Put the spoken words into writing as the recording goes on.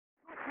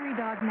Three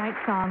Dog Night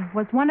Song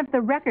was one of the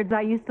records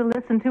I used to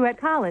listen to at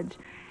college,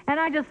 and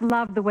I just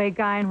loved the way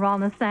Guy and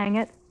Ralna sang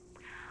it.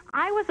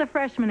 I was a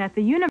freshman at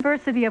the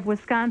University of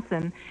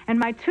Wisconsin, and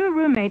my two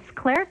roommates,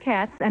 Claire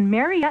Katz and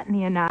Mary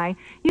Utney, and I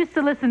used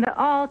to listen to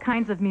all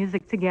kinds of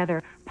music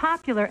together,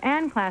 popular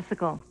and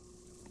classical.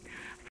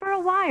 For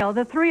a while,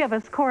 the three of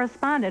us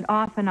corresponded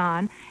off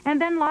and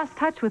then lost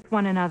touch with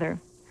one another.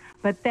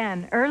 But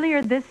then,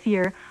 earlier this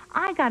year,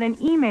 I got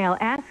an email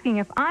asking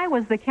if I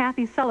was the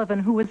Kathy Sullivan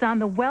who was on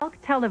the Welk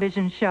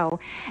television show,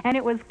 and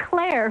it was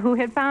Claire who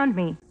had found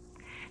me.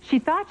 She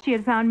thought she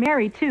had found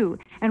Mary, too,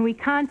 and we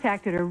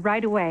contacted her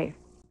right away.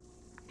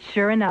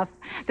 Sure enough,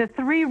 the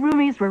three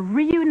roomies were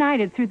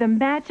reunited through the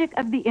magic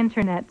of the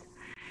Internet.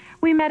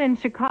 We met in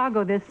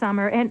Chicago this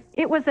summer, and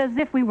it was as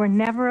if we were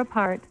never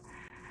apart.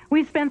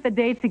 We spent the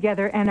day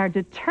together and are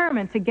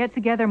determined to get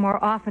together more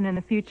often in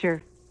the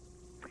future.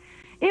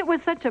 It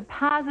was such a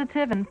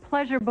positive and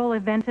pleasurable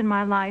event in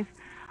my life.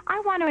 I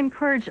want to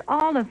encourage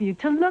all of you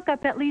to look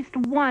up at least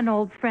one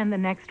old friend the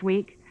next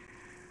week.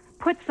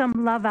 Put some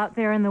love out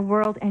there in the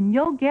world, and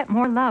you'll get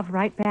more love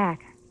right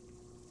back.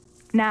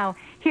 Now,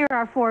 here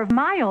are four of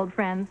my old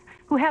friends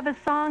who have a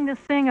song to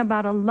sing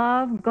about a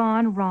love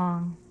gone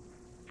wrong.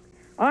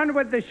 On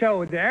with the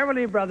show. The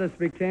Everly Brothers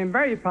became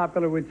very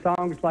popular with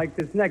songs like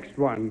this next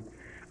one.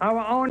 Our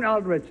own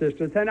Aldridge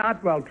sisters and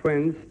Otwell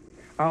twins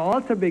are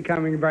also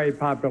becoming very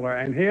popular,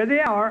 and here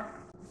they are.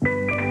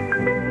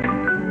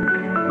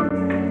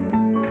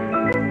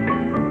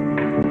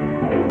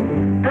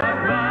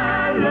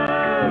 Bye-bye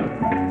love,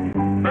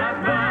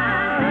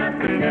 bye-bye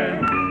happiness,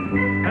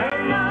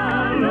 hello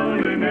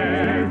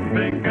loneliness,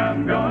 think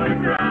I'm gonna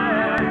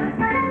cry.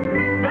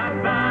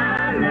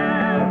 Bye-bye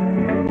love,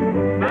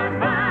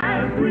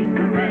 bye-bye sweet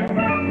caress,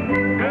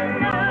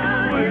 hello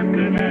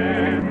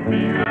emptiness,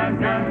 feel I've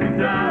got to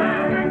die.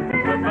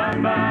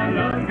 Bye-bye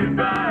love,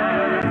 goodbye.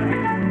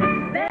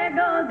 There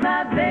goes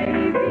my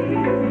baby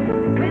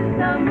with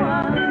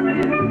someone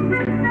new.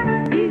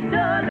 He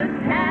sure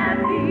looks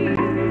happy,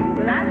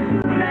 but I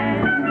sure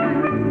am.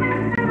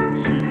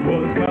 She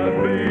was my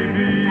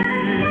baby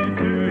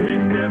till he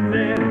stepped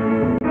in.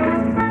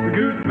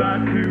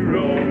 Goodbye to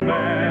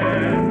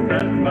romance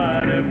that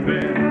might have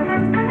been.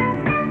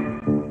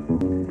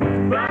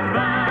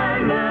 Bye-bye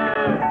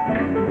love,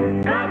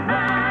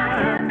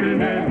 bye-bye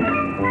happiness,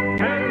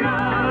 hello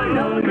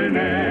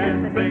loneliness,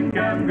 think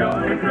I'm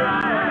gonna cry.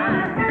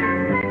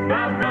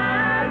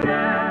 Bye-bye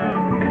love,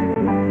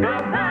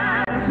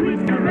 bye-bye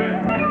sweet caress,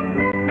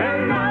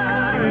 hello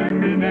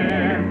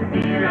emptiness,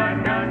 feel I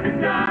got to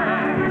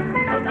die.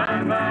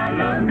 Bye-bye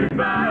love,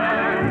 goodbye.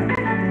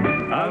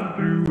 I'm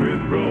through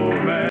with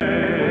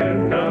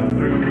romance, I'm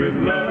through with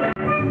love,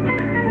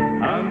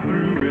 I'm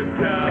through with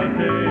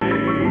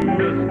counting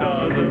the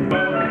stars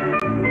above.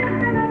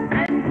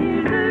 And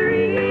here's the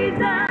reason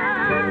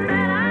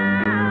that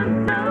I'm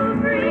so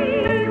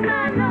free.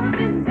 My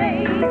loving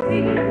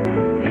baby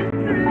is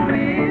through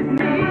with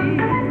me.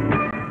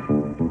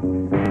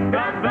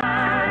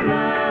 Bye-bye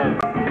love,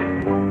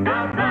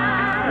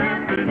 bye-bye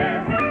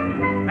happiness,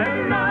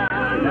 hello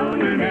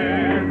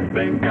loneliness,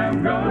 think I'm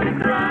gonna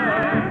cry.